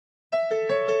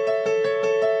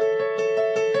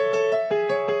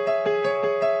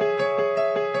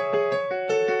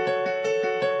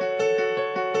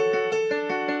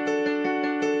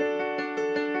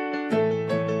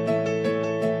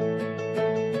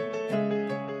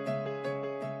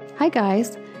Hi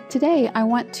guys, today I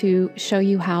want to show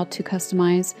you how to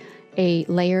customize a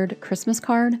layered Christmas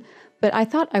card, but I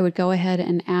thought I would go ahead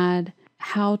and add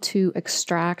how to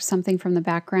extract something from the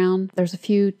background. There's a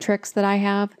few tricks that I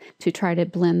have to try to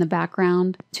blend the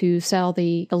background to sell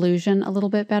the illusion a little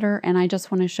bit better, and I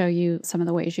just want to show you some of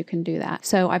the ways you can do that.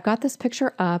 So I've got this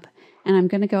picture up and I'm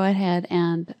going to go ahead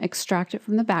and extract it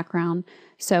from the background.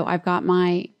 So I've got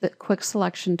the quick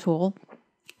selection tool.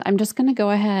 I'm just going to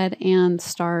go ahead and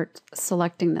start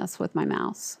selecting this with my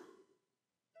mouse.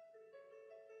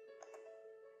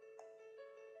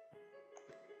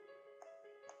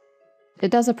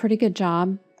 It does a pretty good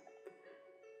job.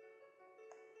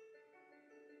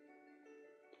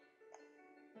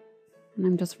 And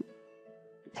I'm just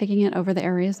taking it over the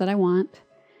areas that I want.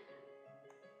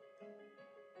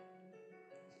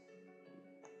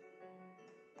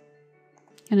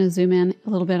 I'm going to zoom in a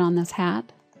little bit on this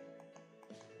hat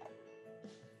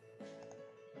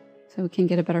so we can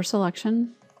get a better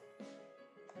selection.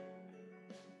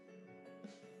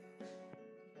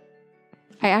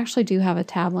 I actually do have a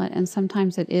tablet, and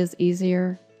sometimes it is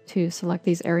easier to select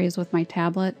these areas with my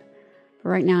tablet, but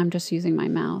right now I'm just using my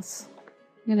mouse.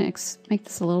 I'm going to make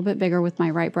this a little bit bigger with my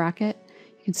right bracket.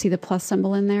 You can see the plus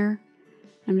symbol in there.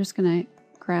 I'm just going to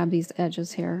grab these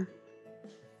edges here.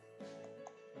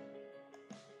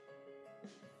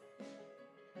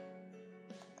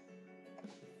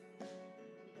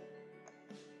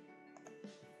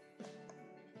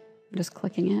 I'm just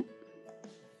clicking it.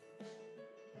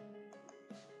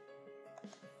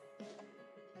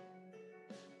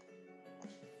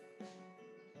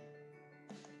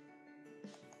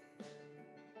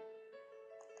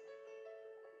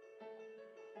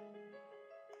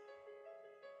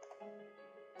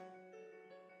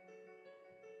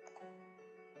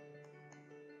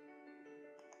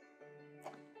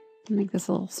 Make this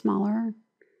a little smaller.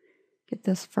 Get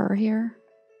this fur here.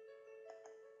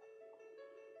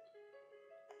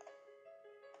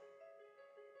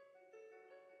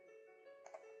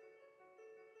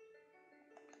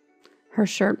 Her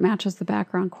shirt matches the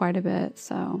background quite a bit,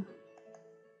 so.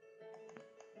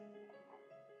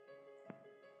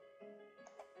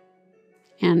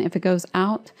 And if it goes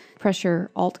out, press your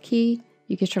Alt key,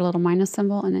 you get your little minus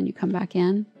symbol, and then you come back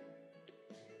in.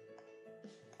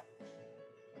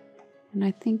 And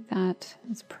I think that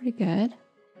is pretty good.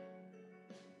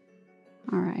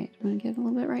 All right, I'm gonna get a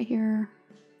little bit right here.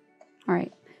 All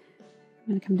right, I'm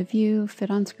gonna come to view,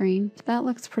 fit on screen. That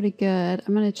looks pretty good.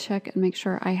 I'm gonna check and make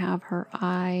sure I have her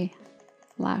eye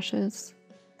lashes.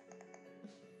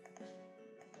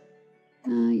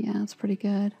 Yeah, it's pretty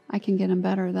good. I can get them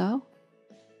better though.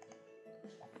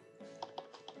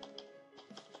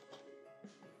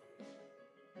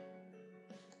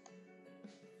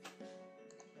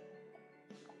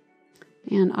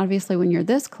 And obviously when you're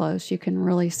this close, you can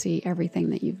really see everything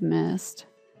that you've missed.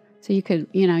 So you could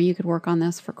work on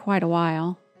this for quite a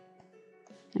while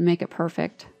and make it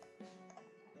perfect.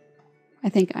 I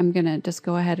think I'm gonna just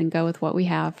go ahead and go with what we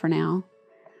have for now.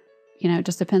 It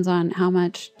just depends on how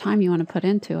much time you want to put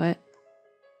into it.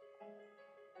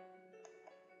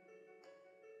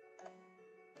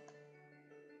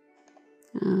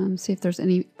 See if there's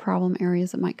any problem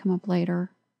areas that might come up later.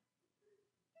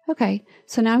 Okay,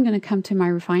 so now I'm going to come to my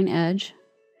refine edge,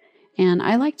 and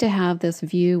I like to have this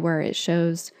view where it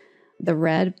shows the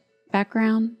red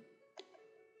background,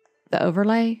 the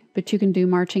overlay, but you can do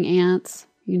marching ants,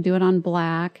 you can do it on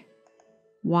black,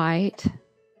 white,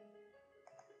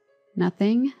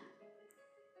 nothing,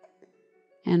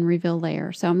 and reveal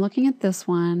layer. So I'm looking at this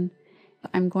one.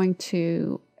 I'm going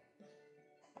to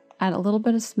add a little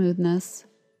bit of smoothness,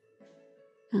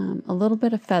 a little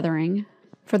bit of feathering.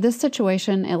 For this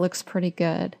situation, it looks pretty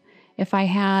good. If I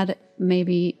had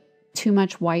maybe too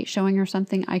much white showing or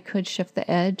something, I could shift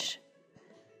the edge,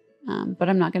 but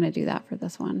I'm not going to do that for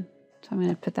this one. So I'm going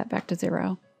to put that back to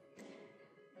 0.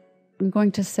 I'm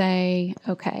going to say,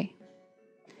 okay.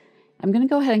 I'm going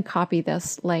to go ahead and copy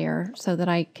this layer so that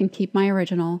I can keep my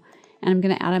original, and I'm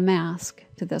going to add a mask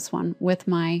to this one with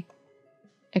my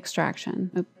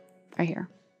extraction, right here.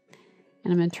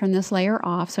 And I'm going to turn this layer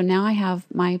off. So now I have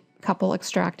my couple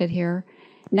extracted here.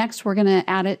 Next, we're going to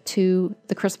add it to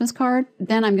the Christmas card.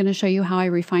 Then I'm going to show you how I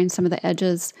refine some of the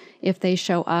edges if they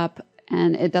show up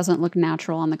and it doesn't look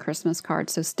natural on the Christmas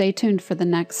card. So stay tuned for the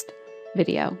next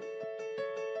video.